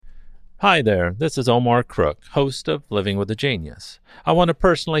Hi there, this is Omar Crook, host of Living with a Genius. I want to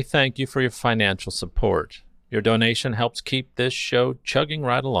personally thank you for your financial support. Your donation helps keep this show chugging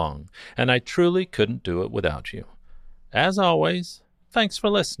right along, and I truly couldn't do it without you. As always, thanks for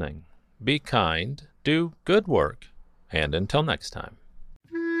listening. Be kind, do good work, and until next time.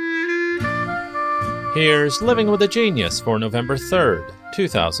 Here's Living with a Genius for November 3rd,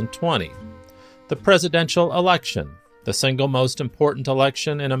 2020. The presidential election, the single most important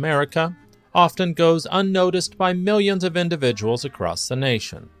election in America, often goes unnoticed by millions of individuals across the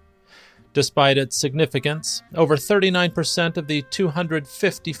nation. Despite its significance, over 39% of the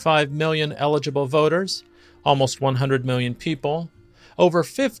 255 million eligible voters, almost 100 million people, over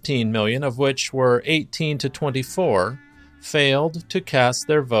 15 million of which were 18 to 24, failed to cast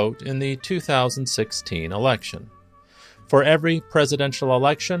their vote in the 2016 election. For every presidential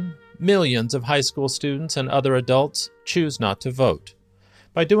election, millions of high school students and other adults choose not to vote.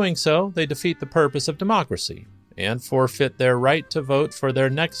 By doing so, they defeat the purpose of democracy and forfeit their right to vote for their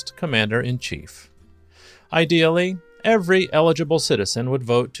next commander-in-chief. Ideally, every eligible citizen would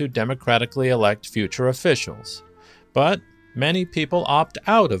vote to democratically elect future officials. But many people opt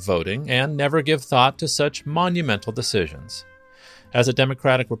out of voting and never give thought to such monumental decisions. As a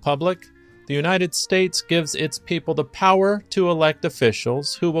democratic republic, the United States gives its people the power to elect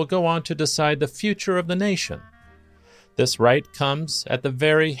officials who will go on to decide the future of the nation. This right comes at the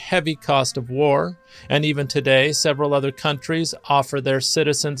very heavy cost of war, and even today several other countries offer their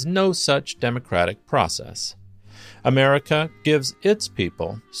citizens no such democratic process. America gives its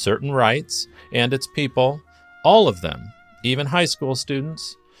people certain rights, and its people, all of them, even high school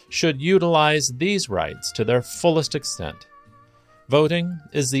students, should utilize these rights to their fullest extent. Voting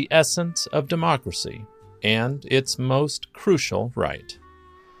is the essence of democracy and its most crucial right.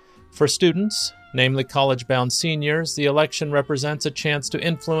 For students, namely college-bound seniors, the election represents a chance to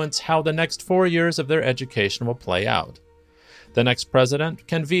influence how the next 4 years of their education will play out. The next president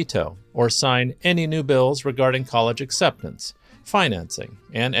can veto or sign any new bills regarding college acceptance, financing,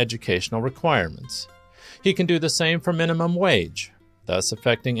 and educational requirements. He can do the same for minimum wage, thus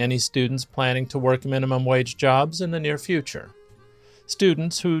affecting any students planning to work minimum wage jobs in the near future.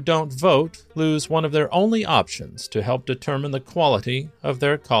 Students who don't vote lose one of their only options to help determine the quality of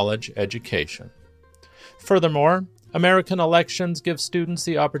their college education. Furthermore, American elections give students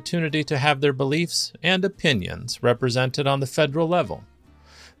the opportunity to have their beliefs and opinions represented on the federal level.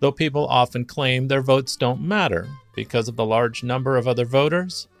 Though people often claim their votes don't matter because of the large number of other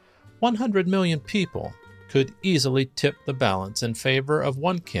voters, 100 million people could easily tip the balance in favor of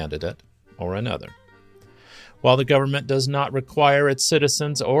one candidate or another. While the government does not require its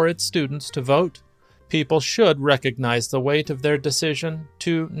citizens or its students to vote, people should recognize the weight of their decision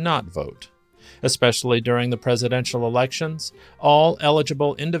to not vote. Especially during the presidential elections, all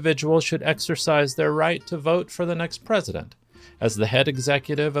eligible individuals should exercise their right to vote for the next president, as the head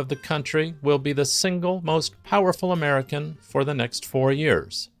executive of the country will be the single most powerful American for the next 4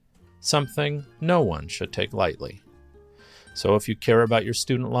 years, something no one should take lightly. So if you care about your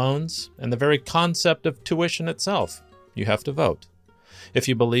student loans and the very concept of tuition itself, you have to vote. If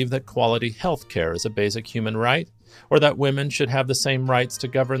you believe that quality health care is a basic human right, or that women should have the same rights to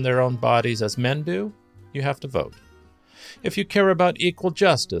govern their own bodies as men do, you have to vote. If you care about equal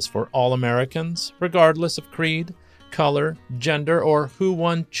justice for all Americans, regardless of creed, color, gender, or who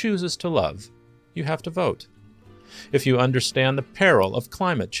one chooses to love, you have to vote. If you understand the peril of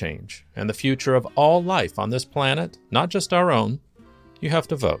climate change and the future of all life on this planet, not just our own, you have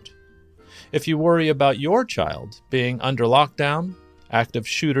to vote. If you worry about your child being under lockdown, active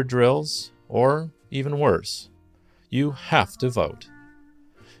shooter drills, or even worse, you have to vote.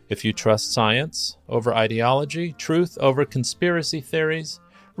 If you trust science over ideology, truth over conspiracy theories,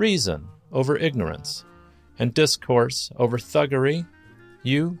 reason over ignorance, and discourse over thuggery,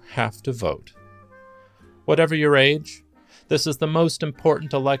 you have to vote. Whatever your age, this is the most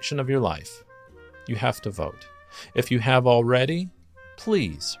important election of your life. You have to vote. If you have already,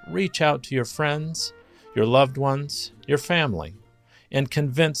 please reach out to your friends, your loved ones, your family, and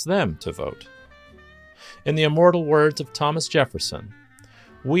convince them to vote. In the immortal words of Thomas Jefferson,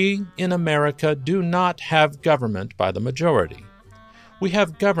 we in America do not have government by the majority. We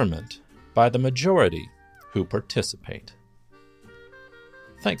have government by the majority who participate.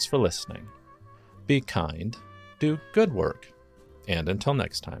 Thanks for listening. Be kind, do good work, and until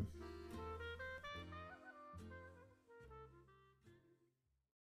next time.